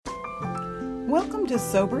Welcome to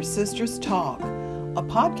Sober Sisters Talk, a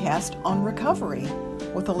podcast on recovery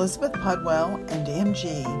with Elizabeth Pudwell and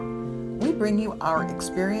MG. We bring you our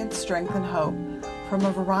experience, strength, and hope from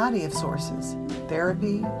a variety of sources: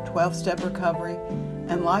 therapy, 12-step recovery,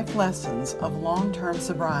 and life lessons of long-term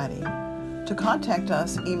sobriety. To contact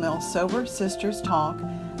us, email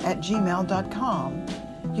sobersisterstalk@gmail.com.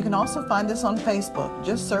 You can also find us on Facebook.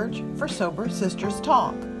 Just search for Sober Sisters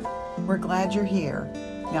Talk. We're glad you're here.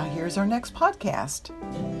 Now here's our next podcast.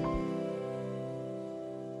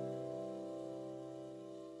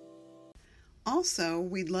 Also,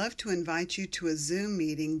 we'd love to invite you to a Zoom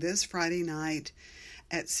meeting this Friday night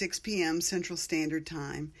at 6 p.m. Central Standard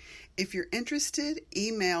Time. If you're interested,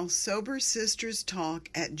 email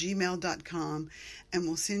sobersisterstalk@gmail.com and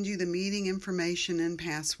we'll send you the meeting information and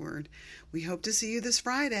password. We hope to see you this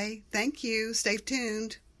Friday. Thank you. Stay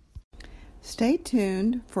tuned. Stay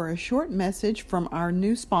tuned for a short message from our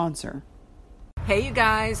new sponsor. Hey you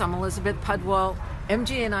guys, I'm Elizabeth Pudwell.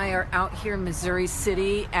 MG and I are out here in Missouri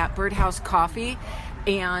City at Birdhouse Coffee,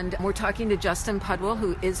 and we're talking to Justin Pudwell,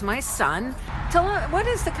 who is my son. Tell him, what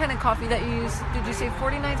is the kind of coffee that you use? Did you say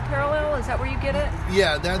 49th Parallel? Is that where you get it?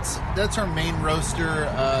 Yeah, that's our main roaster.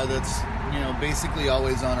 That's basically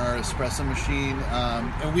always on our espresso machine,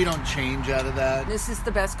 and we don't change out of that. This is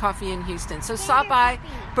the best coffee in Houston. So stop by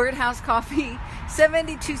Birdhouse Coffee,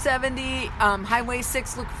 7270 Highway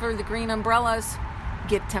 6. Look for the green umbrellas.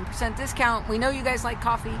 Get 10% discount. We know you guys like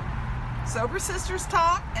coffee. Sober Sisters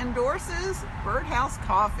Talk endorses Birdhouse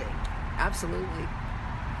Coffee. Absolutely.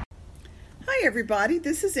 Hi everybody,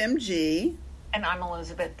 this is MG. And I'm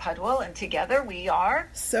Elizabeth Pudwell, and together we are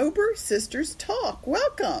Sober Sisters Talk.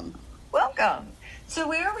 Welcome. Welcome. So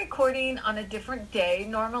we are recording on a different day.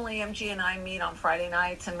 Normally MG and I meet on Friday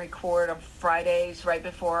nights and record on Fridays right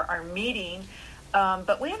before our meeting.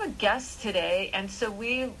 But we have a guest today, and so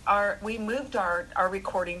we moved our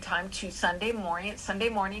recording time to Sunday morning. It's Sunday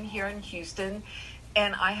morning here in Houston,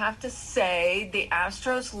 and I have to say the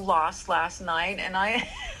Astros lost last night, and I'm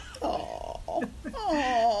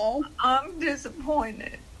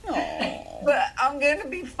disappointed. But I'm going to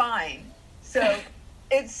be fine. So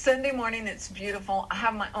it's Sunday morning. It's beautiful. I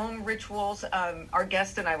have my own rituals. Our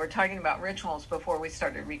guest and I were talking about rituals before we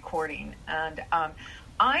started recording, and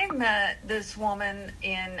I met this woman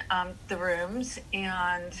in the rooms,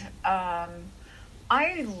 and I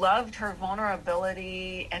loved her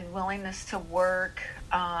vulnerability and willingness to work.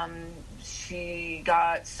 She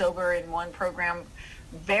got sober in one program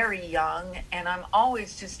very young, and I'm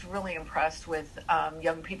always just really impressed with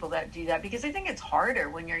young people that do that, because I think it's harder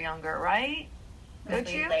when you're younger, right?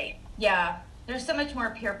 Don't you? Yeah, there's so much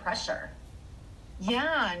more peer pressure.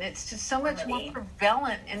 Yeah, and it's just so much more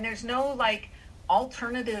prevalent, and there's no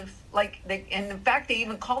alternative, and in fact they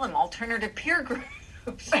even call them alternative peer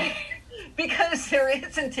groups because there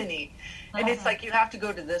isn't any, and it's like you have to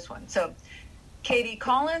go to this one. So Katie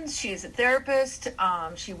Collins, she's a therapist.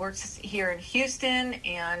 She works here in Houston,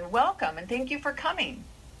 and welcome, and thank you for coming.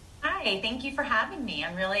 Hi, thank you for having me.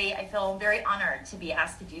 I feel very honored to be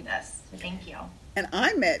asked to do this, so thank you. And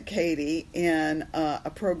I met Katie in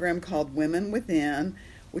a program called Women Within,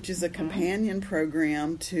 which is a companion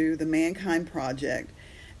program to the Mankind Project.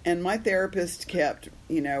 And my therapist kept,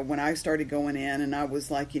 when I started going in and I was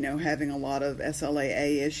having a lot of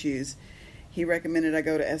SLAA issues, he recommended I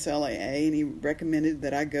go to SLAA, and he recommended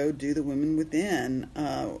that I go do the Women Within,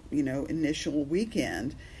 initial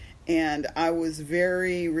weekend. And I was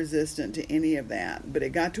very resistant to any of that. But it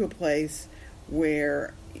got to a place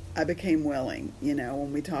where I became willing,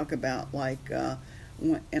 when we talk about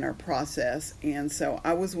in our process. And so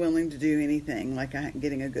I was willing to do anything,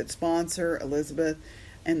 getting a good sponsor, Elizabeth,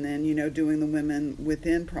 and then, doing the Women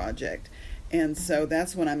Within project. And so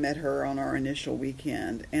that's when I met her on our initial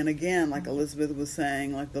weekend. And again, like Elizabeth was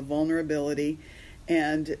saying, the vulnerability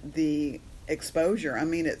and the exposure. I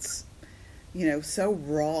mean, it's, so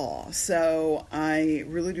raw. So I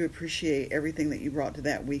really do appreciate everything that you brought to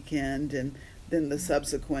that weekend, and then the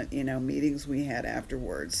subsequent, meetings we had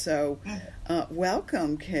afterwards. So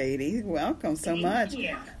welcome, Katie. Welcome so much. Thank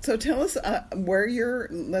you. So tell us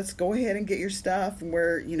let's go ahead and get your stuff,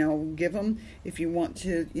 where, give them, if you want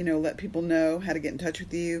to, let people know how to get in touch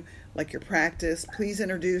with you, your practice. Please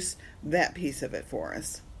introduce that piece of it for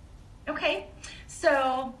us. Okay,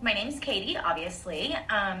 so my name's Katie, obviously.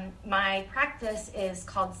 My practice is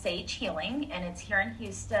called Sage Healing, and it's here in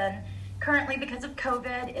Houston. Currently, because of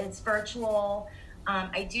COVID, it's virtual.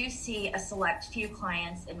 I do see a select few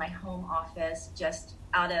clients in my home office just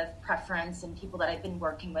out of preference and people that I've been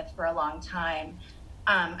working with for a long time.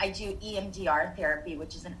 I do EMDR therapy,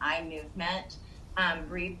 which is an eye movement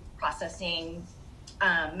reprocessing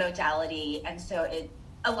modality. And so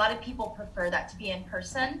a lot of people prefer that to be in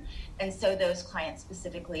person. And so those clients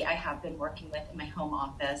specifically, I have been working with in my home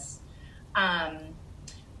office.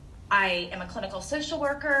 I am a clinical social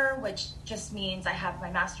worker, which just means I have my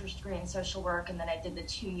master's degree in social work, and then I did the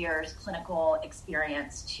 2 years clinical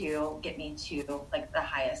experience to get me to like the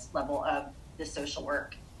highest level of the social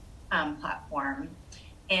work platform.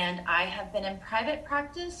 And I have been in private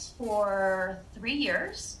practice for 3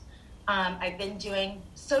 years. I've been doing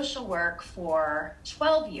social work for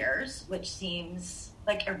 12 years, which seems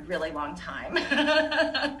like a really long time.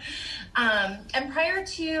 And prior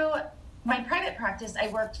to my private practice, I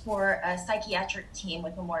worked for a psychiatric team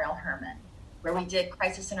with Memorial Hermann, where we did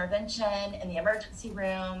crisis intervention in the emergency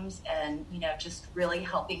rooms and, just really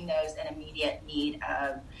helping those in immediate need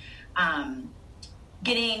of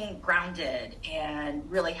getting grounded and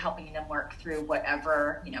really helping them work through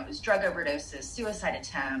whatever, it was drug overdoses, suicide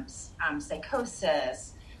attempts,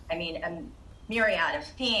 psychosis, a myriad of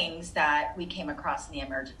things that we came across in the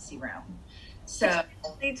emergency room. So that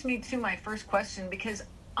leads me to my first question, because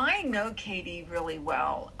I know Katie really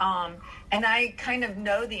well, and I kind of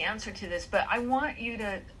know the answer to this, but I want you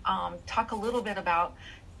to talk a little bit about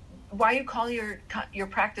why you call your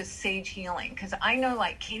practice Sage Healing, because I know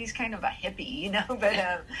like Katie's kind of a hippie,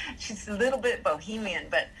 but she's a little bit bohemian.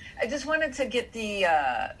 But I just wanted to get the,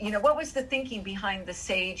 what was the thinking behind the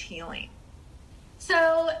Sage Healing?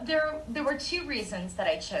 So there were 2 reasons that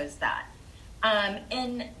I chose that.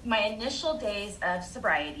 In my initial days of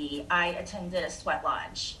sobriety, I attended a sweat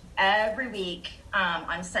lodge every week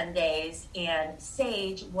on Sundays, and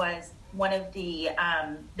sage was one of the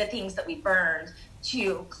things that we burned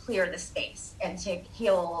to clear the space and to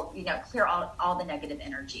heal, clear all the negative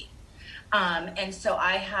energy. And so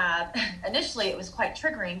I have, initially it was quite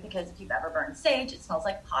triggering because if you've ever burned sage, it smells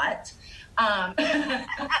like pot. And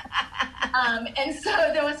so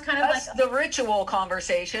there was kind of That's like the ritual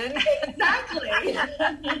conversation. Exactly.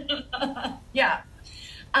 Yeah.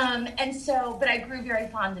 And so, but I grew very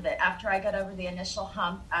fond of it after I got over the initial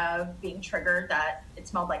hump of being triggered that it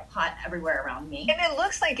smelled like pot everywhere around me. And it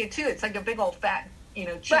looks like it too. It's like a big old fat,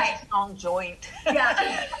 cheese long joint.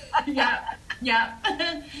 Yeah. Yeah.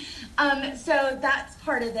 So that's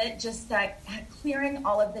part of it, just that clearing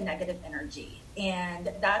all of the negative energy. And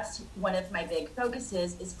that's one of my big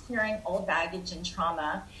focuses, is clearing old baggage and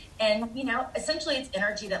trauma. And, essentially it's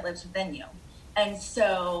energy that lives within you. And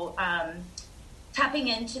so tapping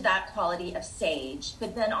into that quality of sage,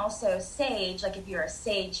 but then also sage, like if you're a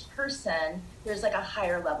sage person, there's like a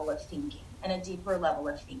higher level of thinking and a deeper level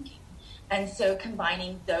of thinking. And so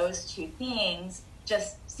combining those 2 things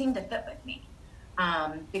just seemed to fit with me.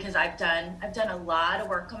 Because I've done a lot of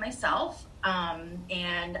work on myself,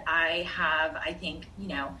 and I have, I think,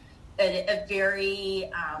 a very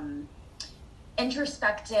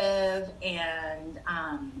introspective and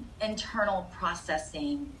internal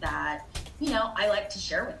processing that, I like to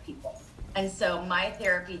share with people. And so my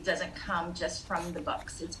therapy doesn't come just from the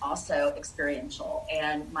books. It's also experiential,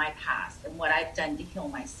 and my past and what I've done to heal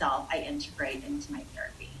myself, I integrate into my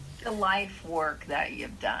therapy. The life work that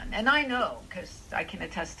you've done. And I know, because I can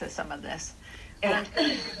attest to some of this. And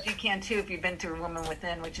you can too if you've been through Women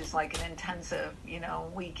Within, which is like an intensive,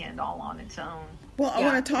 weekend all on its own. Well, I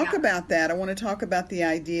want to talk about that. I want to talk about the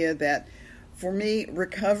idea that for me,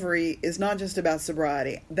 recovery is not just about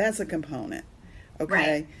sobriety. That's a component. Okay.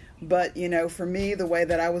 Right. But, for me, the way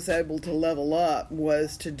that I was able to level up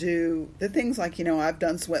was to do the things like, I've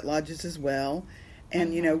done sweat lodges as well.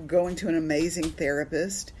 And, going to an amazing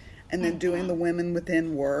therapist, and then doing the Women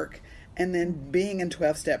Within work, and then being in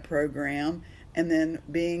 12-step program, and then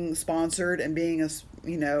being sponsored and being a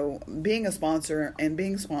sponsor and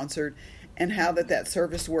being sponsored, and how that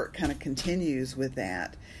service work kind of continues with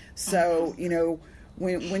that. So,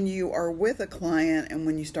 when you are with a client and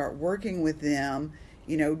when you start working with them,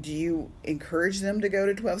 do you encourage them to go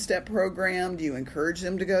to 12-step program? Do you encourage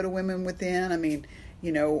them to go to Women Within?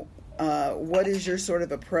 What is your sort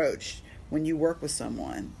of approach when you work with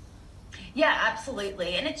someone? Yeah,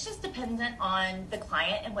 absolutely. And it's just dependent on the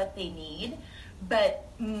client and what they need. But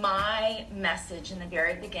my message in the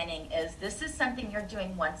very beginning is this is something you're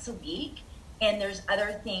doing once a week, and there's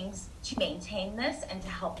other things to maintain this and to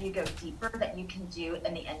help you go deeper that you can do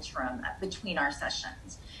in the interim between our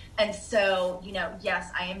sessions. And so,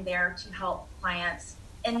 yes, I am there to help clients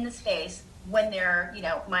in the space when they're,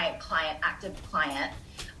 my active client.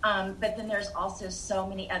 But then there's also so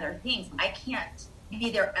many other things. I can't be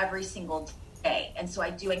there every single day. And so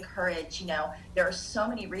I do encourage, there are so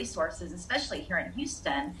many resources, especially here in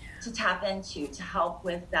Houston, to tap into to help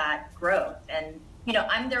with that growth. And,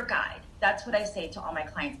 I'm their guide. That's what I say to all my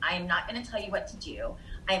clients. I am not going to tell you what to do.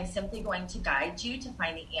 I am simply going to guide you to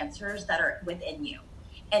find the answers that are within you.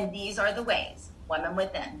 And these are the ways: Women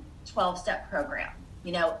Within, 12-step program,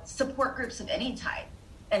 support groups of any type.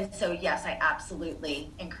 And so, yes, I absolutely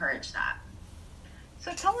encourage that.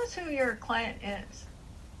 So tell us who your client is.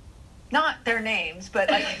 Not their names,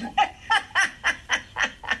 but like,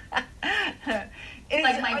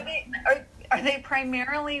 are they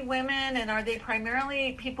primarily women, and are they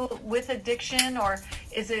primarily people with addiction, or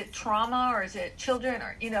is it trauma, or is it children,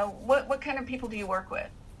 or what kind of people do you work with?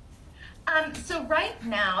 So right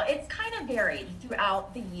now, it's kind of varied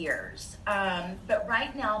throughout the years, but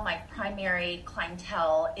right now my primary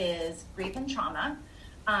clientele is grief and trauma,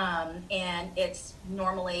 and it's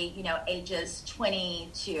normally ages 20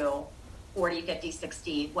 to 40, 50,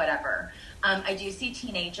 60, whatever. I do see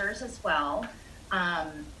teenagers as well.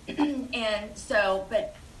 And so,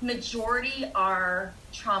 but majority are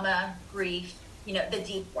trauma, grief, the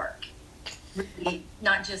deep work, really,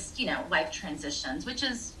 not just, life transitions, which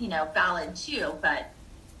is, valid too, but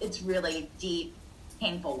it's really deep,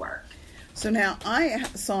 painful work. So now I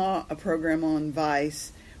saw a program on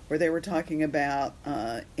Vice where they were talking about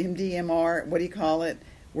MDMR, what do you call it?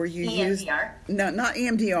 Where you use not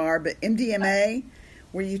EMDR, but MDMA,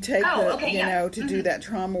 where you take to do that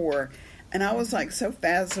trauma work. And I was like so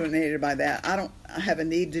fascinated by that. I don't have a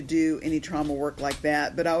need to do any trauma work like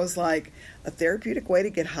that, but I was like, a therapeutic way to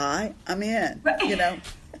get high? I'm in,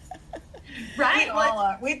 Right.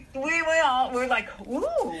 We're like,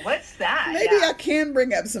 ooh, what's that? Maybe I can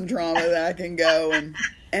bring up some trauma that I can go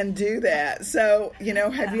and do that. So,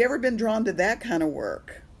 have you ever been drawn to that kind of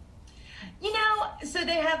work? So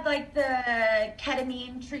they have like the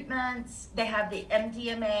ketamine treatments, they have the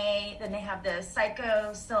MDMA, then they have the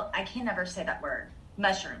I can never say that word,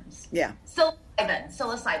 mushrooms. Yeah.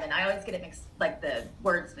 Psilocybin. I always get it mixed, like the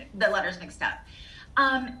letters mixed up.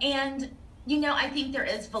 And, I think there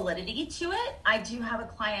is validity to it. I do have a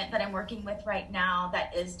client that I'm working with right now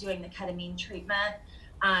that is doing the ketamine treatment.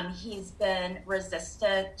 He's been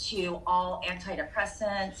resistant to all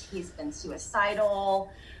antidepressants. He's been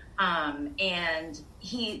suicidal. And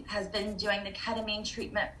he has been doing the ketamine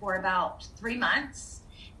treatment for about 3 months,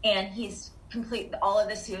 and he's all of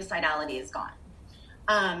the suicidality is gone.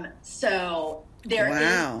 So there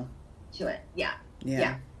is to it.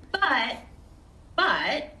 Yeah.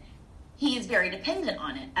 But he's very dependent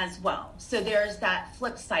on it as well. So there's that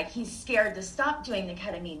flip side. He's scared to stop doing the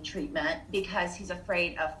ketamine treatment because he's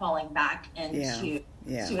afraid of falling back into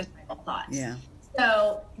suicidal thoughts. Yeah.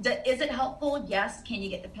 So is it helpful? Yes. Can you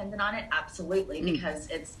get dependent on it? Absolutely, because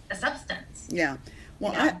it's a substance. Yeah.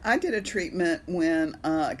 Well, I did a treatment when,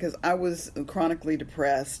 because I was chronically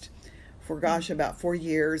depressed for, about 4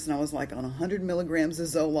 years, and I was like on 100 milligrams of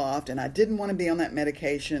Zoloft, and I didn't want to be on that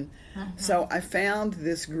medication. So I found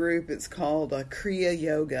this group. It's called Kriya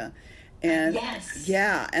Yoga. And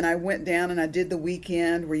and I went down and I did the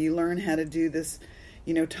weekend where you learn how to do this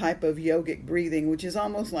type of yogic breathing, which is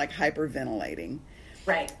almost like hyperventilating.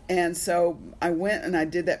 Right. And so I went and I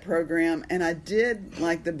did that program, and I did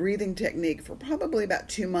like the breathing technique for probably about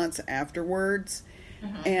 2 months afterwards.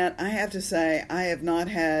 And I have to say, I have not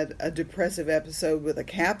had a depressive episode with a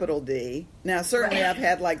capital D. Now, certainly I've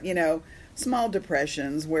had like, small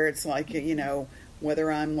depressions where it's like,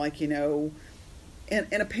 whether I'm like, in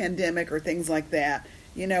a pandemic or things like that.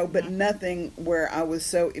 But nothing where I was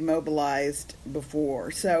so immobilized before.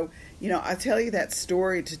 So, I tell you that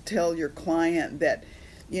story to tell your client that,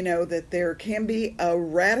 that there can be a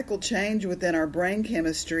radical change within our brain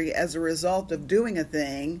chemistry as a result of doing a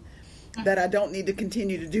thing, that I don't need to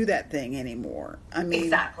continue to do that thing anymore. I mean,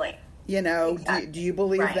 exactly. Do you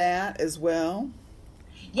believe that as well?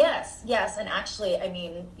 Yes. And actually, I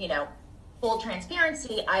mean, full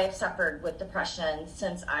transparency, I have suffered with depression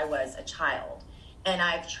since I was a child. And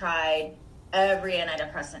I've tried every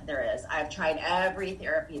antidepressant there is. I've tried every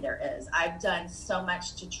therapy there is. I've done so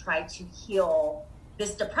much to try to heal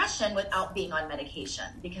this depression without being on medication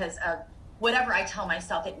because of whatever I tell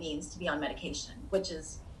myself it means to be on medication, which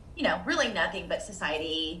is, really nothing but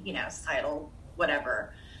societal,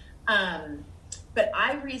 whatever. But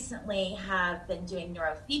I recently have been doing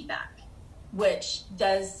neurofeedback, which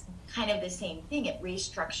does kind of the same thing. It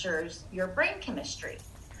restructures your brain chemistry.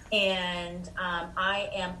 And I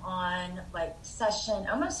am on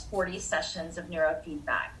almost 40 sessions of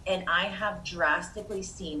neurofeedback, and I have drastically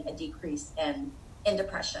seen a decrease in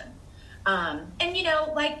depression. And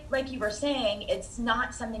like you were saying, it's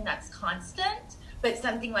not something that's constant, but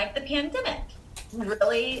something like the pandemic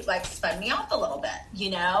really spun me off a little bit,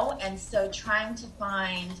 and so trying to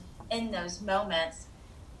find in those moments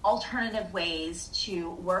alternative ways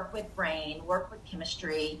to work with brain, work with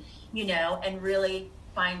chemistry, and really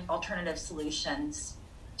find alternative solutions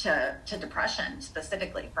to depression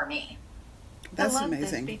specifically for me. That's I love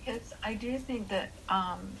amazing. This because I do think that,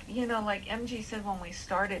 like MG said when we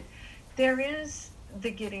started, there is the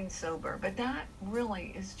getting sober, but that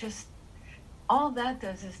really is just, all that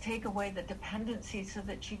does is take away the dependency so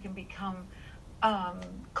that you can become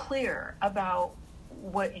clear about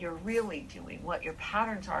what you're really doing, what your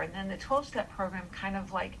patterns are. And then the 12-step program kind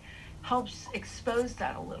of like helps expose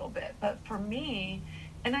that a little bit. But for me,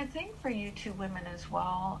 and I think for you two women as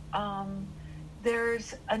well,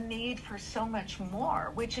 there's a need for so much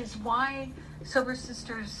more, which is why Sober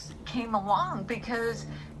Sisters came along, because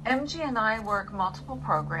MG and I work multiple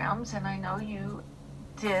programs, and I know you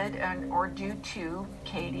did or do too,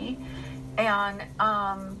 Katie. And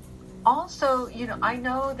also, I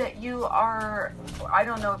know that you are, I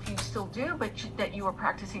don't know if you still do, but that you were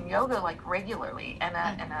practicing yoga like regularly, and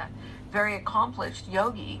a very accomplished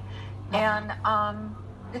yogi. And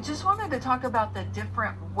I just wanted to talk about the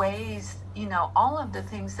different ways, all of the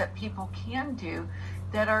things that people can do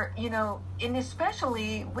that are, and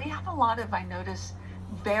especially we have a lot of, I notice,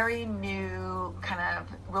 very new kind of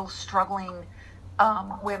real struggling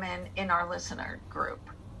women in our listener group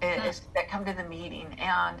that come to the meeting,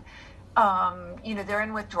 and they're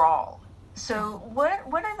in withdrawal. So what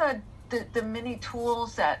are the many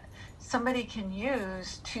tools that somebody can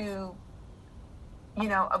use to,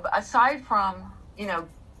 aside from,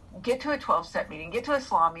 get to a 12-step meeting, get to a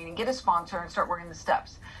SLA meeting, get a sponsor, and start working the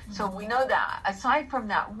steps. Mm-hmm. So we know that. Aside from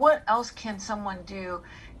that, what else can someone do?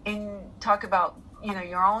 Talk about,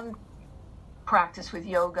 your own practice with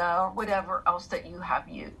yoga or whatever else that you have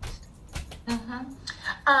used. Mm-hmm.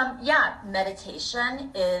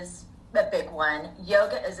 Meditation is a big one.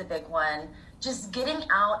 Yoga is a big one. Just getting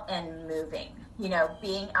out and moving,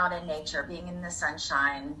 being out in nature, being in the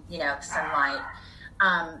sunshine, sunlight.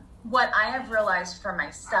 What I have realized for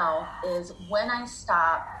myself is when I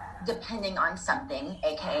stop depending on something,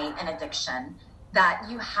 aka an addiction, that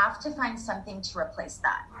you have to find something to replace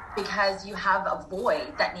that, because you have a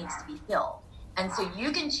void that needs to be filled. And so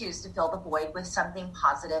you can choose to fill the void with something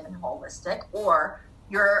positive and holistic, or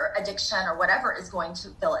your addiction or whatever is going to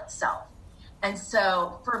fill itself. And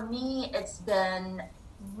so for me, it's been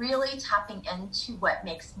really tapping into what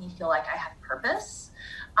makes me feel like I have purpose,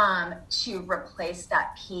 to replace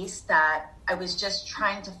that piece that I was just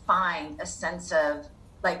trying to find a sense of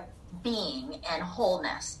like being and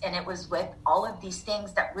wholeness. And it was with all of these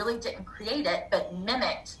things that really didn't create it, but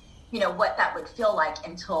mimicked, what that would feel like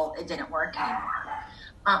until it didn't work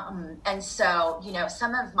anymore. And so,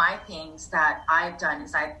 some of my things that I've done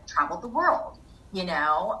is I've traveled the world.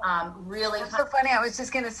 Really. That's so funny. I was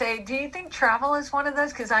just going to say, do you think travel is one of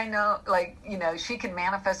those? Because I know, she can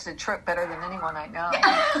manifest a trip better than anyone I know.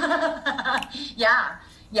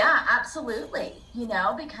 Yeah, absolutely.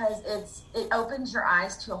 Because it opens your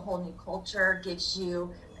eyes to a whole new culture, gives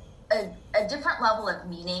you a different level of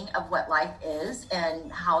meaning of what life is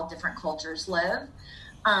and how different cultures live.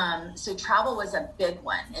 So travel was a big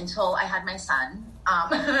one until I had my son.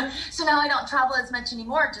 So now I don't travel as much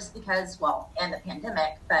anymore just because, and the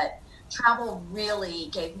pandemic, but travel really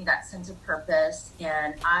gave me that sense of purpose.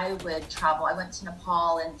 And I would travel. I went to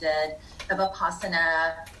Nepal and did a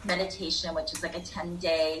Vipassana meditation, which is like a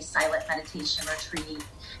 10-day silent meditation retreat.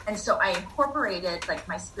 And so I incorporated like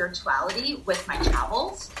my spirituality with my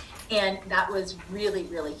travels. And that was really,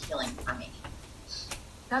 really healing for me.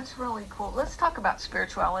 That's really cool. Let's talk about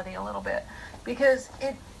spirituality a little bit, because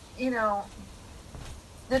it,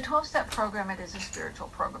 the 12-step program, it is a spiritual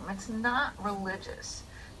program. It's not religious.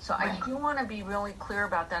 So right. I do want to be really clear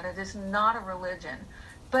about that. It is not a religion.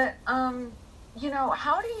 But,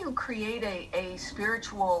 how do you create a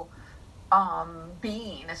spiritual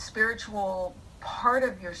being, a spiritual part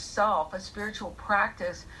of yourself, a spiritual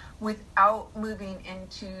practice without moving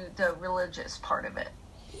into the religious part of it?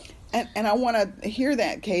 And I want to hear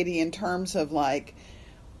that, Katie, in terms of like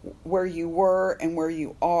where you were and where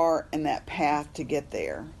you are and that path to get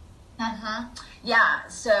there. Yeah.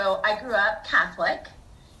 So I grew up Catholic,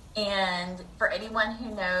 and for anyone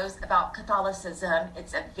who knows about Catholicism,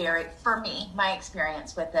 it's for me, my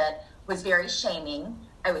experience with it was very shaming.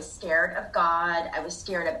 I was scared of God. I was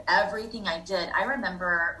scared of everything I did. I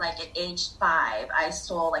remember like at age 5, I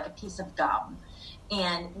stole like a piece of gum,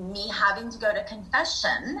 and me having to go to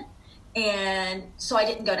confession. And so I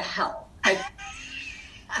didn't go to hell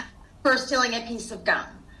for stealing a piece of gum.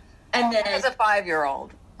 And then as a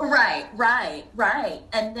 5-year-old. Right.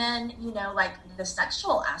 And then, like the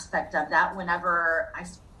sexual aspect of that, whenever I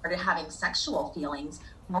started having sexual feelings,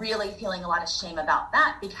 really feeling a lot of shame about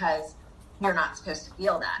that because you're not supposed to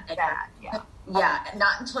feel that. Yeah.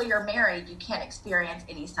 Not until you're married, you can't experience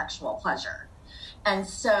any sexual pleasure. And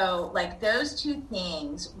so, like, those two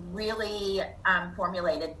things really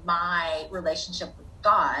formulated my relationship with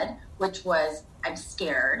God, which was, I'm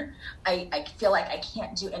scared. I feel like I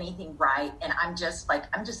can't do anything right. And I'm just going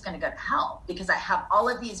to go to hell because I have all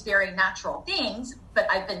of these very natural things, but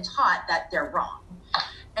I've been taught that they're wrong.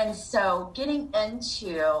 And so getting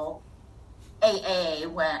into AA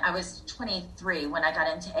when I was 23, when I got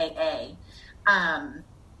into AA,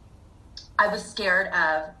 I was scared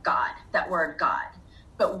of God, that word God.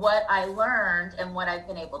 But what I learned and what I've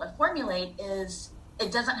been able to formulate is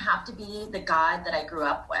it doesn't have to be the God that I grew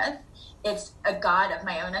up with. It's a God of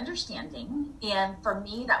my own understanding. And for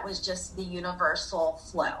me, that was just the universal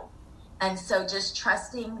flow. And so just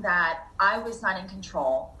trusting that I was not in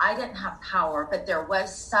control, I didn't have power, but there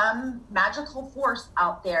was some magical force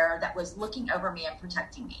out there that was looking over me and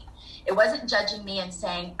protecting me. It wasn't judging me and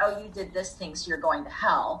saying, oh, you did this thing, so you're going to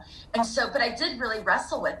hell. And so, but I did really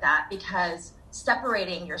wrestle with that because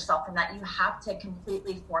separating yourself from that, you have to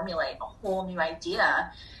completely formulate a whole new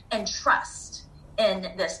idea and trust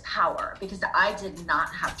in this power, because I did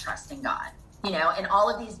not have trust in God, and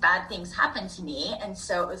all of these bad things happened to me. And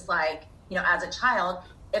so it was like, as a child,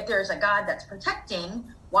 if there's a God that's protecting,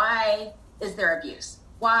 why is there abuse?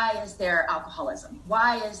 Why is there alcoholism?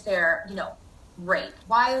 Why is there, rape?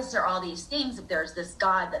 Why is there all these things if there's this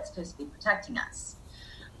God that's supposed to be protecting us?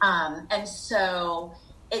 And so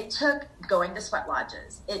it took going to sweat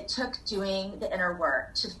lodges. It took doing the inner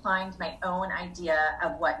work to find my own idea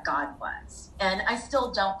of what God was. And I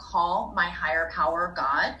still don't call my higher power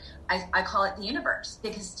God. I call it the universe,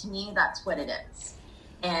 because to me, that's what it is.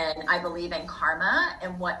 And I believe in karma,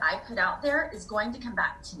 and what I put out there is going to come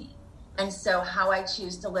back to me. And so how I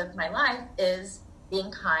choose to live my life is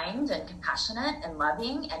being kind and compassionate and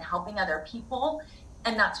loving and helping other people.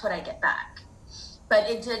 And that's what I get back. But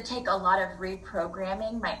it did take a lot of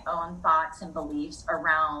reprogramming my own thoughts and beliefs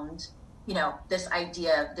around, this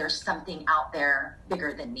idea of there's something out there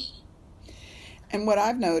bigger than me. And what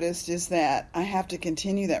I've noticed is that I have to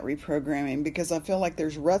continue that reprogramming because I feel like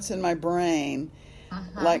there's ruts in my brain.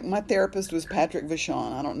 Like my therapist was Patrick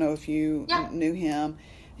Vachon. I don't know if you knew him.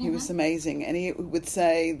 He was amazing. And he would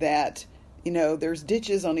say that, there's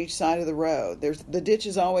ditches on each side of the road. The ditch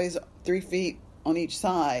is always 3 feet on each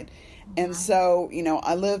side. And so,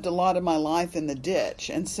 I lived a lot of my life in the ditch.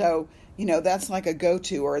 And so, that's like a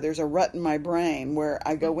go-to, or there's a rut in my brain where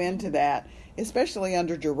I go into that, especially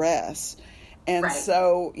under duress. And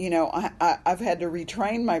so, I've had to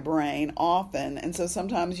retrain my brain often. And so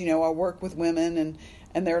sometimes, I work with women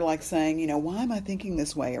and they're like saying, why am I thinking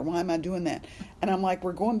this way? Or why am I doing that? And I'm like,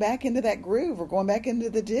 we're going back into that groove. We're going back into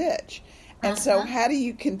the ditch. And so how do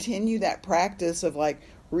you continue that practice of like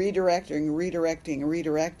redirecting?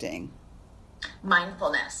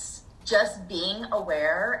 Mindfulness, just being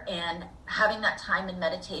aware and having that time in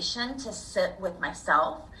meditation to sit with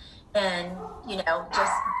myself and,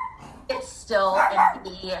 just get still and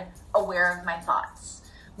be aware of my thoughts.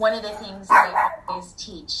 One of the things that I always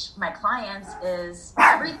teach my clients is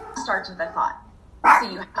everything starts with a thought. So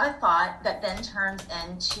you have a thought that then turns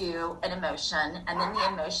into an emotion, and then the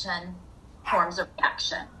emotion forms a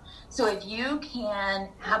reaction. So if you can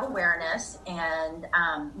have awareness and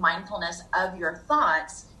mindfulness of your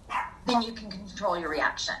thoughts, then you can control your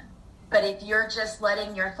reaction. But if you're just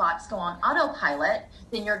letting your thoughts go on autopilot,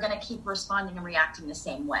 then you're going to keep responding and reacting the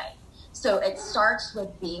same way. So it starts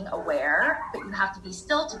with being aware, but you have to be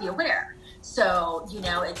still to be aware. So,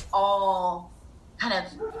 it's all kind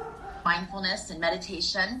of mindfulness and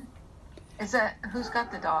meditation. Who's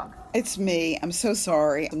got the dog? It's me. I'm so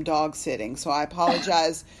sorry. I'm dog sitting. So I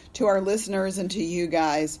apologize to our listeners and to you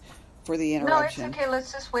guys for the interruption. No, it's okay.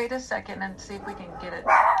 Let's just wait a second and see if we can get it.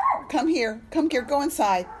 Come here. Go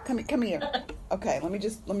inside. Come here. Okay. Let me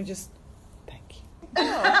just. Thank you.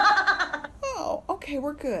 Oh, okay.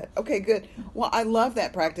 We're good. Okay, good. Well, I love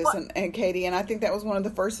that practice, and Katie, and I think that was one of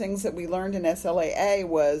the first things that we learned in SLAA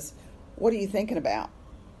was, what are you thinking about?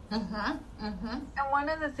 And one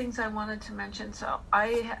of the things I wanted to mention, so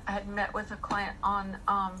I had met with a client on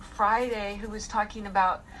Friday who was talking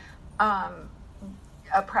about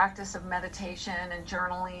a practice of meditation and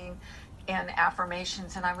journaling and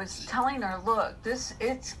affirmations, and I was telling her, look,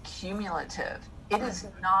 it's cumulative. It is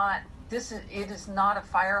not a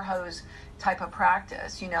fire hose type of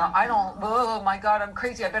practice. I don't, oh my God, I'm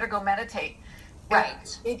crazy, I better go meditate.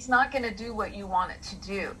 Right. It's not going to do what you want it to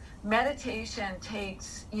do. Meditation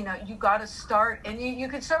takes, you got to start, and you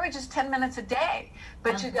could start with just 10 minutes a day,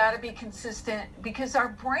 but you got to be consistent, because our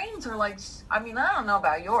brains are like, I don't know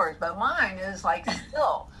about yours, but mine is like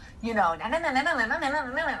still, and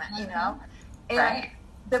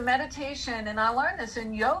the meditation, and I learned this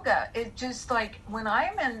in yoga, it just like when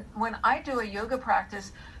I do a yoga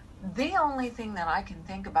practice, the only thing that I can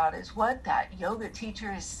think about is what that yoga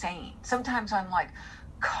teacher is saying. Sometimes I'm like,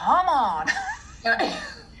 come on,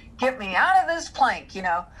 get me out of this plank,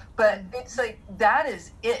 but it's like, that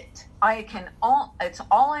is it. It's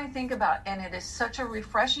all I think about. And it is such a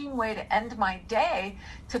refreshing way to end my day,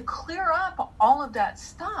 to clear up all of that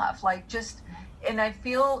stuff. And I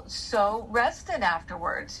feel so rested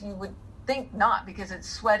afterwards. You would think not, because it's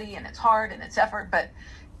sweaty and it's hard and it's effort, but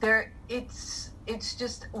it's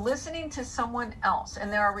just listening to someone else.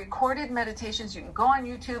 And there are recorded meditations. You can go on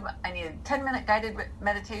YouTube. I need a 10-minute guided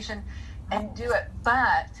meditation and do it.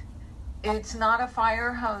 But it's not a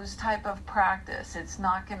fire hose type of practice. It's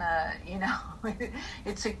not going to,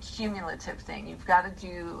 it's a cumulative thing. You've got to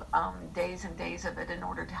do days and days of it in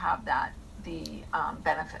order to have the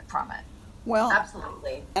benefit from it. Well,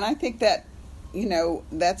 absolutely. And I think that,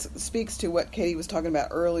 that speaks to what Katie was talking about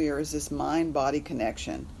earlier, is this mind-body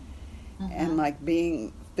connection. And like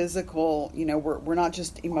being physical, we're not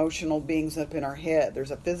just emotional beings up in our head.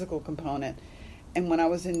 There's a physical component. And when I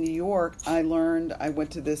was in New York, I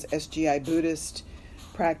went to this SGI Buddhist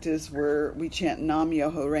practice where we chant Nam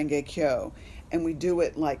Myoho Renge Kyo. And we do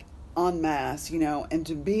it like en masse, and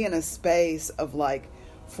to be in a space of like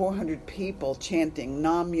 400 people chanting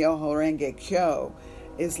Nam Myoho Renge Kyo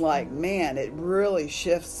is like, man, it really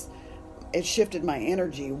shifted my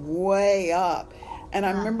energy way up. And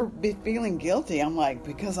I remember feeling guilty. I'm like,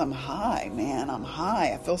 because I'm high, man. I'm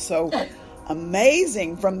high. I feel so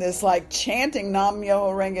amazing from this, like, chanting Nam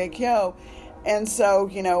Myoho Renge Kyo. And so,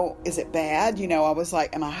 is it bad? I was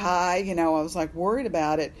like, am I high? I was like worried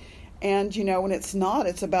about it. And, and it's not.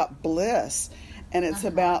 It's about bliss. And it's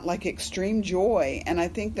about, like, extreme joy. And I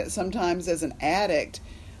think that sometimes as an addict,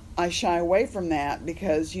 I shy away from that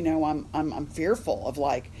because, I'm fearful of,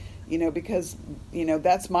 like, because,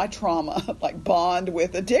 that's my trauma, like bond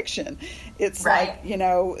with addiction. It's right.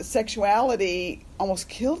 Like, sexuality almost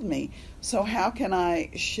killed me. So how can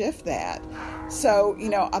I shift that? So,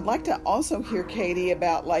 I'd like to also hear, Katie,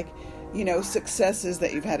 about like, successes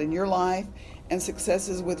that you've had in your life and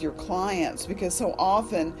successes with your clients, because so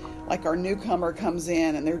often, like, our newcomer comes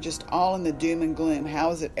in and they're just all in the doom and gloom. How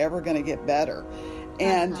is it ever going to get better?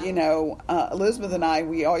 And, Elizabeth and I,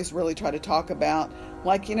 we always really try to talk about,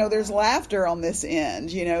 like, there's laughter on this end,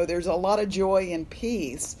 there's a lot of joy and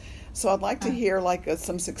peace. So I'd like to hear, like,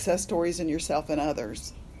 some success stories in yourself and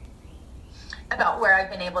others. About where I've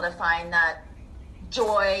been able to find that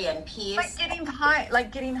joy and peace. Like getting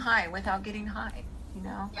high without getting high,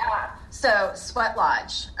 Yeah. So Sweat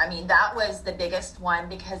Lodge, that was the biggest one,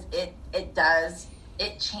 because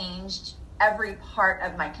it changed every part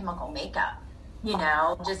of my chemical makeup.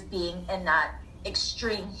 Just being in that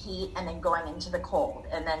extreme heat and then going into the cold,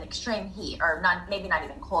 and then extreme heat, or maybe not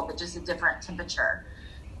even cold, but just a different temperature.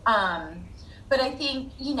 But I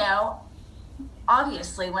think,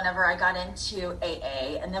 obviously whenever I got into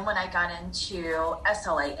AA, and then when I got into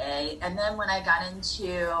SLAA, and then when I got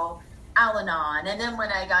into Al-Anon, and then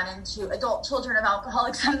when I got into Adult Children of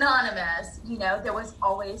Alcoholics Anonymous, there was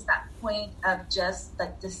always that point of just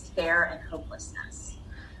like despair and hopelessness.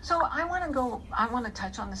 So I want to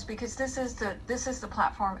touch on this, because this is the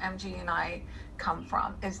platform MG and I come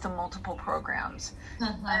from, is the multiple programs.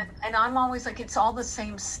 And I'm always like, it's all the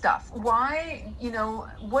same stuff. Why,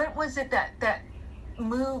 what was it that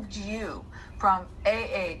moved you from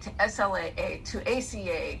AA to SLAA to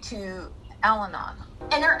ACA to Al-Anon?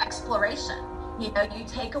 Inner exploration. You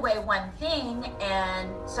take away one thing, and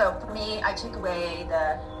so for me, I took away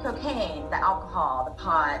the cocaine, the alcohol, the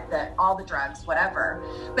pot, all the drugs, whatever.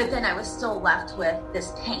 But then I was still left with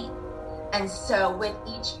this pain. And so with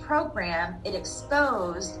each program, it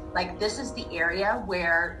exposed, like, this is the area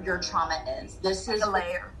where your trauma is. This is where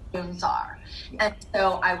your wounds are. And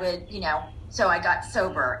so I would, so I got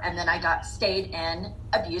sober, and then I stayed in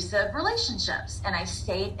abusive relationships, and I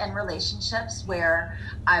stayed in relationships where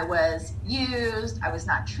I was used, I was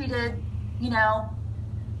not treated,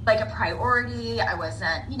 like a priority. I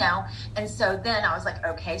wasn't, and so then I was like,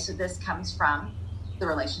 okay, so this comes from the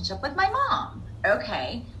relationship with my mom.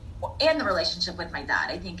 Okay. And the relationship with my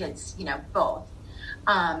dad. I think it's, both.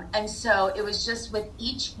 And so it was just with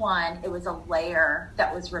each one, it was a layer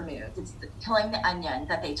that was removed. It's peeling the onion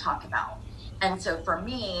that they talk about. And so for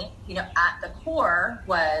me, at the core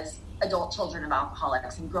was adult children of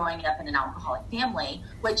alcoholics and growing up in an alcoholic family,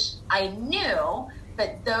 which I knew,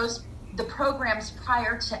 but the programs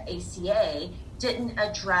prior to ACA didn't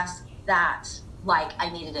address that like I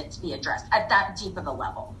needed it to be addressed at that deep of a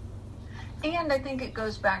level. And I think it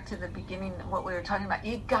goes back to the beginning, what we were talking about.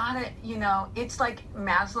 You gotta, it's like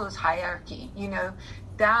Maslow's hierarchy,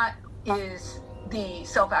 that is the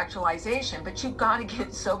self-actualization, but you've got to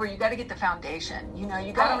get sober. You got to get the foundation, you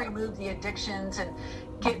got to remove the addictions and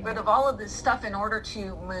get rid of all of this stuff in order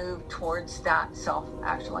to move towards that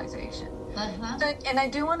self-actualization. So, and I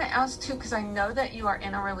do want to ask too, because I know that you are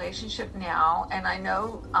in a relationship now, and I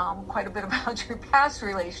know quite a bit about your past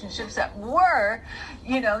relationships that were,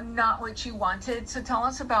 not what you wanted. So tell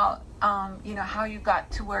us about, how you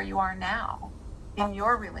got to where you are now in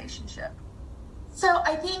your relationship. So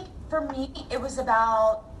I think for me, it was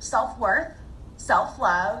about self-worth,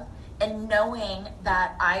 self-love, and knowing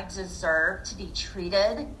that I deserve to be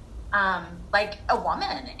treated like a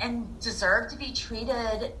woman and deserve to be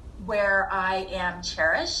treated where I am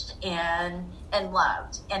cherished and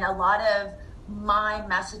loved. And a lot of my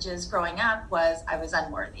messages growing up was I was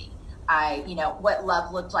unworthy. What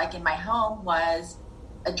love looked like in my home was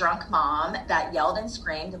a drunk mom that yelled and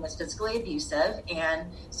screamed and was physically abusive.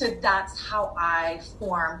 And so that's how I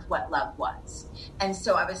formed what love was. And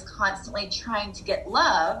so I was constantly trying to get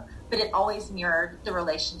love, but it always mirrored the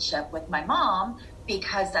relationship with my mom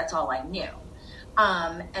because that's all I knew.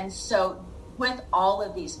 And so with all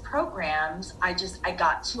of these programs, I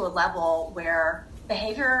got to a level where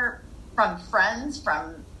behavior from friends,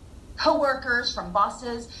 from coworkers, from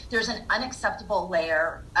bosses, there's an unacceptable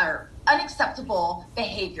layer or unacceptable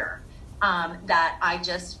behavior that I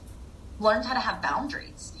just learned how to have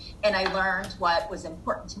boundaries. And I learned what was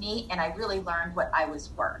important to me, and I really learned what I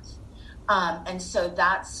was worth. And so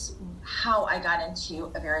that's how I got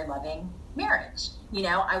into a very loving marriage.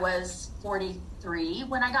 I was 43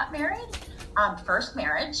 when I got married, first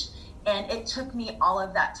marriage, and it took me all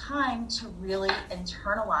of that time to really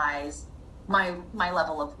internalize my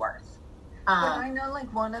level of worth. But I know,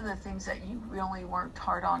 like, one of the things that you really worked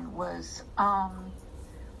hard on was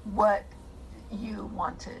what you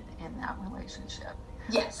wanted in that relationship.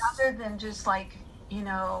 Yes. Rather than just like,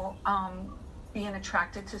 being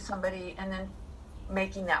attracted to somebody and then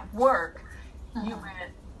making that work,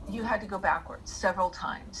 you had to go backwards several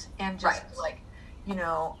times and just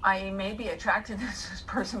I may be attracted to this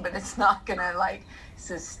person, but it's not gonna like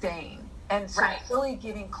sustain. And so really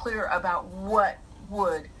getting clear about what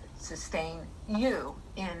would sustain you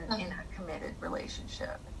in a committed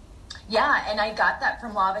relationship. Yeah, and I got that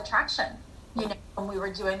from Law of Attraction. When we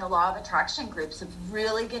were doing the Law of Attraction groups, of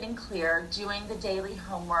really getting clear, doing the daily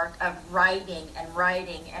homework of writing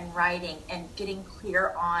and getting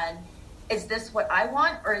clear on, is this what I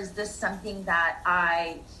want, or is this something that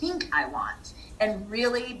I think I want? And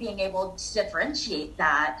really being able to differentiate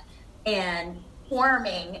that and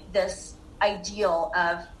forming this ideal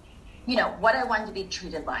of, what I wanted to be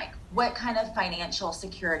treated like, what kind of financial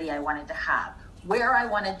security I wanted to have, where I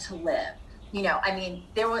wanted to live.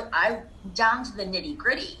 I down to the nitty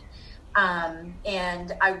gritty.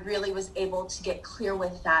 And I really was able to get clear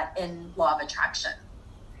with that in Law of Attraction.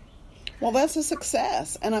 Well, that's a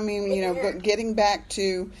success. And I mean, getting back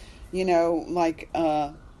to,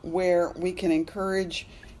 where we can encourage,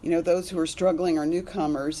 those who are struggling or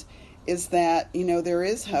newcomers, is that, there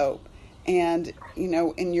is hope. And,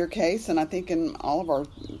 in your case, and I think in all of our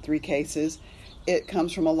three cases, it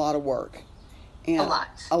comes from a lot of work. And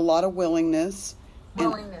a lot of willingness.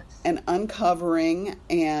 And uncovering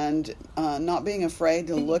and not being afraid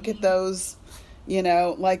to look at those,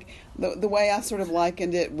 like the way I sort of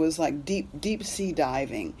likened it was like deep sea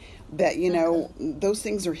diving, that, those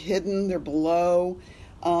things are hidden, they're below.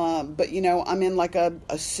 But, I'm in like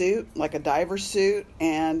a suit, like a diver suit,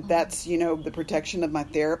 and that's, the protection of my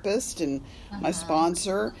therapist and my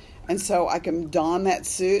sponsor. And so I can don that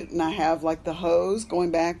suit, and I have like the hose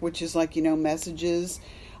going back, which is like, messages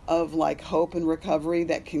of like hope and recovery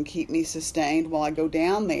that can keep me sustained while I go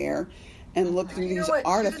down there and look through these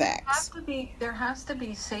artifacts. There has to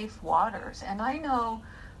be safe waters. And I know,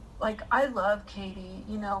 like, I love Katie.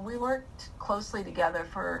 We worked closely together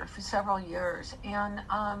for several years. And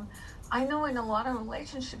I know in a lot of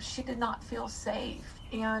relationships, she did not feel safe.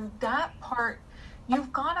 And that part,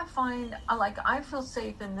 you've got to find, I feel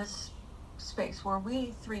safe in this space where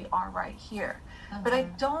we three are right here. But I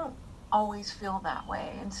don't always feel that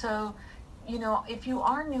way. And so, if you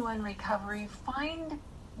are new in recovery, find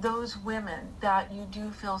those women that you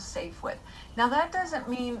do feel safe with. Now, that doesn't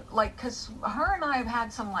mean, because her and I have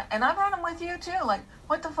had some, and I've had them with you too,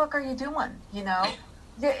 what the fuck are you doing?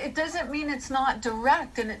 it doesn't mean it's not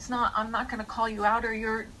direct, and it's not, I'm not going to call you out, or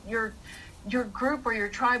your group or your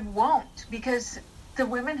tribe won't, because the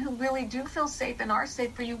women who really do feel safe and are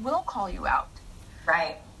safe for you will call you out.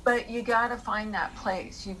 Right. But you got to find that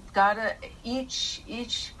place. You've got to,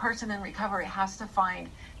 each person in recovery has to find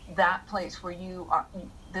that place where you are,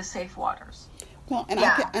 the safe waters. Well,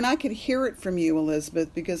 and I could hear it from you,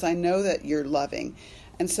 Elizabeth, because I know that you're loving.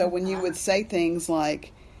 And so when you would say things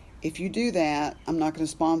like, if you do that, I'm not going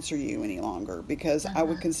to sponsor you any longer because I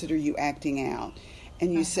would consider you acting out.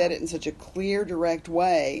 And you said it in such a clear, direct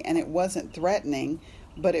way, and it wasn't threatening,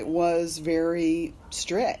 but it was very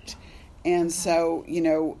strict. And so, you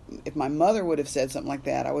know, if my mother would have said something like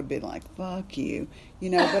that, I would be like, fuck you, you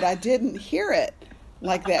know, but I didn't hear it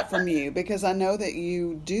like that from you, because I know that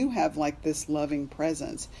you do have like this loving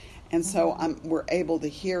presence. And so we're able to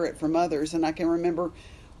hear it from others. And I can remember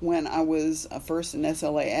when I was first in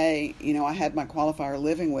SLAA, you know, I had my qualifier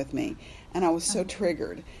living with me, and I was so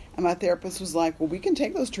triggered. And my therapist was like, well, we can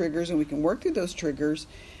take those triggers and we can work through those triggers.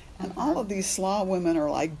 And all of these SLA women are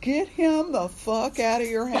like, get him the fuck out of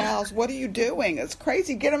your house. What are you doing? It's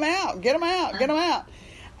crazy. Get him out. Get him out. Get him out.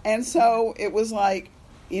 And so it was like,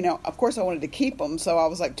 you know, of course I wanted to keep them. So I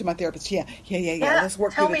was like to my therapist, yeah. Let's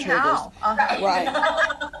work through the triggers. How.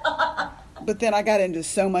 Right. But then I got into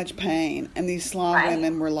so much pain. And these SLA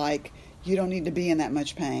women were like, you don't need to be in that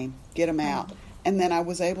much pain. Get them out. And then I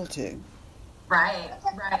was able to. Right.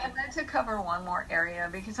 I'd like to cover one more area,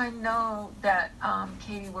 because I know that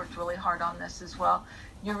Katie worked really hard on this as well,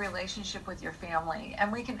 your relationship with your family.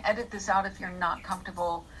 And we can edit this out if you're not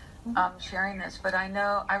comfortable sharing this, but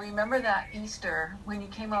I remember that Easter when you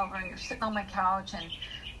came over and you're sitting on my couch and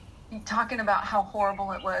you're talking about how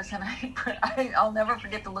horrible it was, and I'll never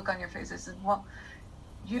forget the look on your face. I said, well,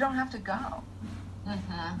 you don't have to go.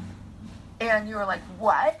 And you were like,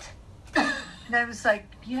 what? And I was like,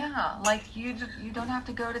 yeah, like you don't have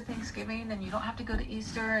to go to Thanksgiving, and you don't have to go to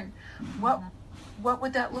Easter, and what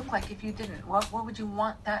would that look like if you didn't? What would you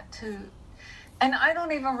want that to? And I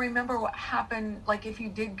don't even remember what happened. Like if you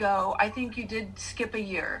did go, I think you did skip a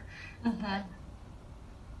year.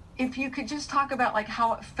 If you could just talk about like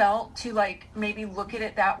how it felt to like maybe look at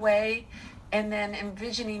it that way, and then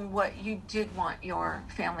envisioning what you did want your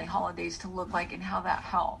family holidays to look like and how that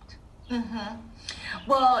helped.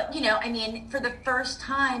 Well, you know, I mean, for the first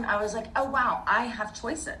time, I was like, oh, wow, I have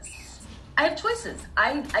choices. I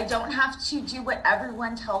don't have to do what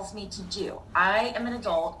everyone tells me to do. I am an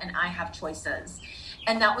adult and I have choices.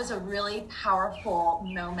 And that was a really powerful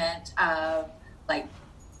moment of like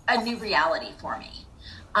a new reality for me.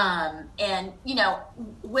 And, you know,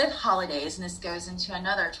 with holidays, and this goes into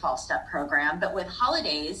another 12-step program, but with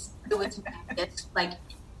holidays, it's like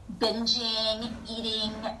binging,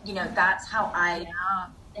 eating, you know, that's how I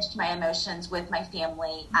managed my emotions with my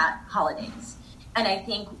family at holidays. And I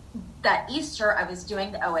think that Easter, I was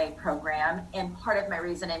doing the OA program, and part of my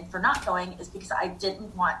reasoning for not going is because I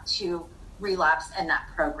didn't want to relapse in that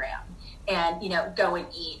program and, you know, go and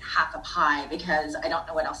eat half a pie because I don't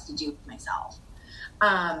know what else to do with myself.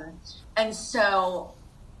 And so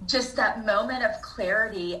just that moment of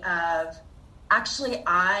clarity of, actually,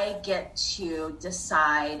 I get to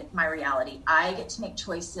decide my reality. I get to make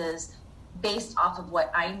choices based off of what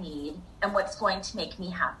I need and what's going to make me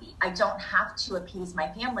happy. I don't have to appease my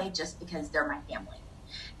family just because they're my family.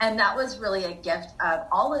 And that was really a gift of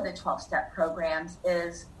all of the 12-step programs,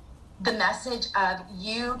 is the message of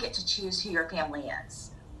you get to choose who your family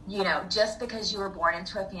is. You know, just because you were born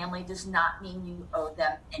into a family does not mean you owe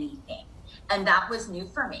them anything. And that was new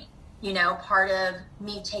for me. You know, part of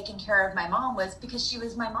me taking care of my mom was because she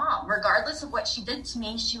was my mom. Regardless of what she did to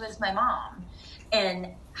me, she was my mom. And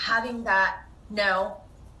having that, no,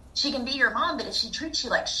 she can be your mom, but if she treats you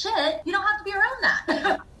like shit, you don't have to be around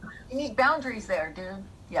that. You need boundaries there, dude.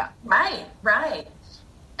 Yeah. Right.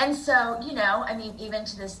 And so, you know, I mean, even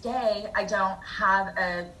to this day, I don't have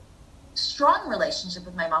a strong relationship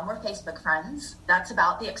with my mom. We're Facebook friends. That's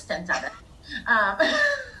about the extent of it.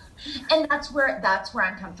 And that's where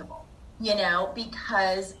I'm comfortable, you know,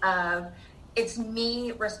 because of it's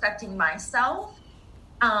me respecting myself,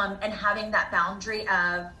 and having that boundary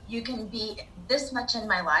of you can be this much in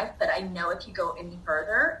my life, but I know if you go any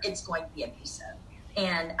further, it's going to be abusive,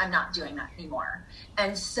 and I'm not doing that anymore.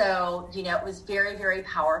 And so, you know, it was very, very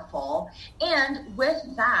powerful. And with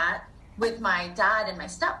that, with my dad and my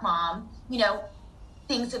stepmom, you know,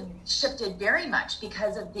 things have shifted very much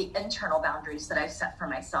because of the internal boundaries that I've set for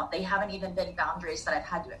myself. They haven't even been boundaries that I've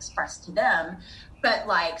had to express to them, but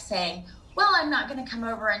like saying, well, I'm not going to come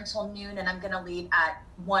over until noon and I'm going to leave at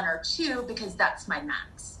 1 or 2 because that's my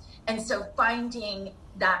max. And so finding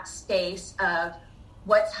that space of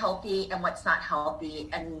what's healthy and what's not healthy,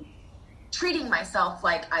 and treating myself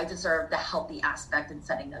like I deserve the healthy aspect and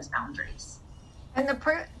setting those boundaries. And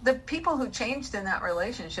the people who changed in that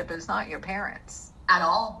relationship is not your parents. At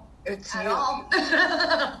all. It's At you. all.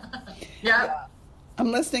 Yeah.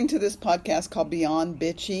 I'm listening to this podcast called Beyond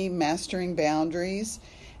Bitchy, Mastering Boundaries.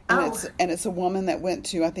 And it's a woman that went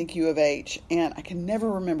to, I think, U of H, and I can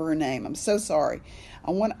never remember her name. I'm so sorry.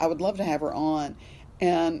 I would love to have her on.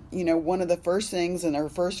 And, you know, one of the first things in her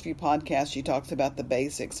first few podcasts, she talks about the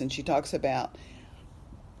basics, and she talks about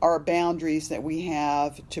our boundaries that we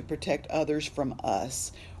have to protect others from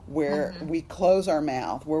us, where we close our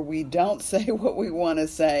mouth, where we don't say what we want to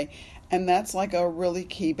say. And that's like a really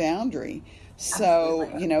key boundary.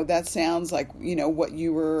 So, you know, that sounds like, you know, what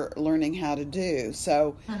you were learning how to do.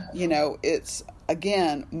 So, you know, it's,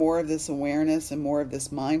 again, more of this awareness and more of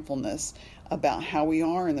this mindfulness about how we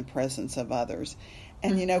are in the presence of others.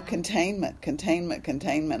 And, you know, containment.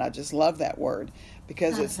 I just love that word,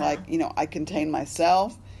 because it's like, you know, I contain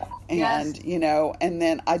myself and, you know, and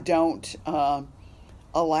then I don't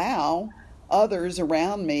allow others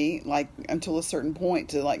around me, like, until a certain point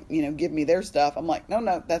to, like, you know, give me their stuff. I'm like,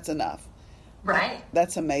 no, that's enough. Right.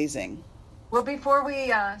 That's amazing. Well, before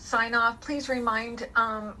we sign off, please remind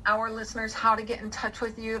our listeners how to get in touch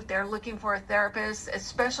with you if they're looking for a therapist,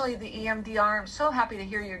 especially the EMDR. I'm so happy to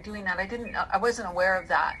hear you're doing that. I wasn't aware of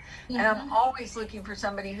that. And I'm always looking for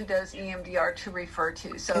somebody who does EMDR to refer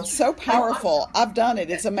to. So it's so powerful. I've done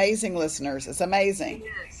it. It's amazing, listeners. It's amazing.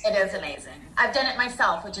 It is amazing. I've done it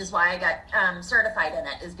myself, which is why I got certified in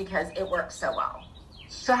it, is because it works so well.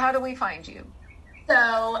 So how do we find you?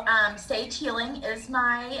 So Sage Healing is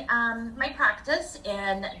my my practice,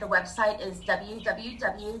 and the website is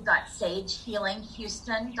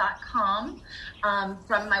www.sagehealinghouston.com.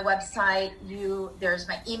 From my website, there's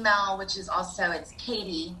my email, which is also, it's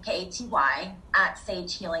Katy, Katy, at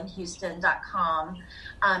sagehealinghouston.com.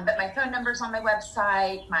 But my phone number's on my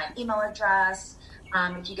website, my email address.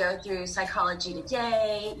 If you go through Psychology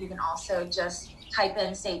Today, you can also just type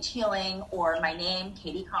in Sage Healing or my name,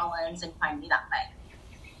 Katy Collins, and find me that way.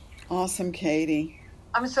 Awesome, Katy.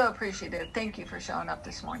 I'm so appreciative. Thank you for showing up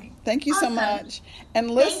this morning. Thank you so much. And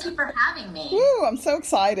thank you for having me. Woo, I'm so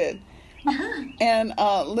excited. And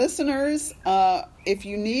listeners, if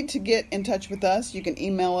you need to get in touch with us, you can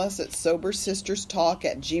email us at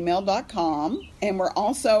sobersisterstalk@gmail.com. And we're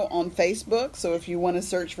also on Facebook. So if you want to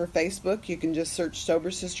search for Facebook, you can just search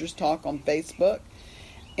Sober Sisters Talk on Facebook.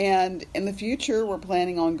 And in the future, we're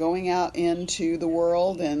planning on going out into the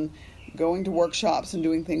world and going to workshops and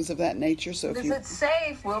doing things of that nature. So if it's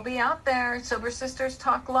safe, we'll be out there. Sober Sisters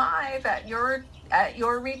Talk live at your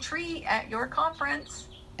retreat, at your conference.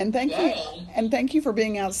 And thank you for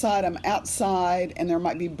being outside. I'm outside, and there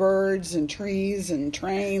might be birds and trees and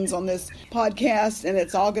trains on this podcast, and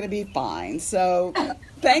it's all going to be fine. So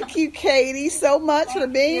thank you, Katy, so much for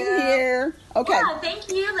being here. Okay. Yeah,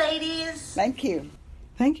 thank you, ladies. Thank you.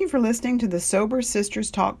 Thank you for listening to the Sober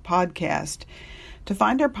Sisters Talk podcast. To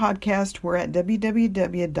find our podcast, we're at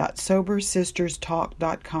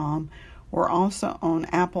www.sobersisterstalk.com. We're also on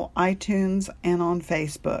Apple iTunes and on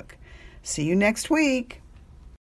Facebook. See you next week.